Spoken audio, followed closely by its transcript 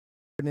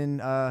in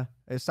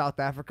South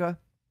Africa.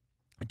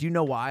 Do you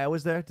know why I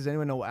was there? Does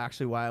anyone know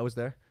actually why I was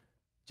there?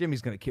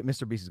 Jimmy's gonna kill.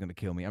 Mr. Beast is gonna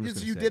kill me. I'm just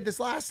gonna You say did it. this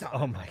last time.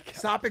 Oh my god!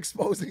 Stop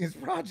exposing his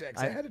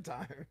projects ahead of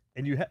time.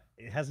 And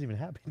it hasn't even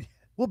happened yet.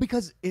 Well,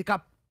 because it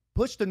got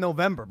pushed to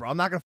November, bro. I'm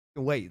not gonna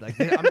wait. Like,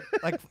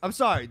 I'm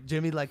sorry,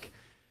 Jimmy. Like,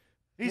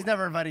 he's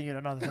never inviting you to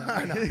another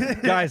thing.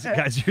 guys,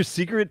 your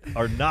secret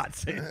are not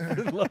safe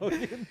with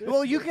Logan.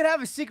 Well, you can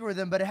have a secret with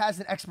him, but it has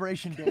an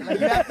expiration date. Like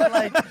you have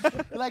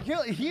to like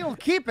he'll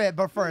keep it,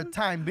 but for a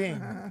time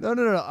being.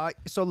 No.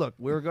 So look,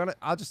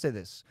 I'll just say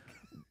this: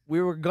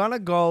 we were gonna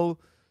go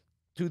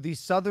to the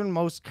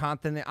southernmost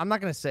continent. I'm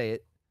not gonna say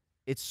it.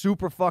 It's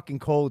super fucking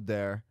cold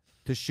there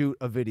to shoot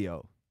a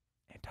video.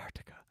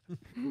 Antarctica.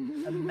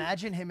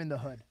 Imagine him in the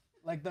hood,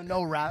 like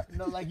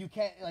like you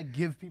can't like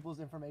give people's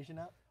information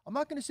out. I'm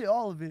not gonna say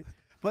all of it,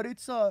 but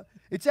it's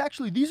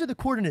actually these are the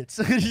coordinates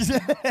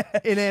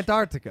In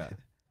Antarctica.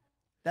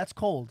 That's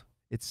cold.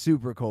 It's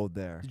super cold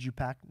there. Did you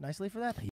pack nicely for that?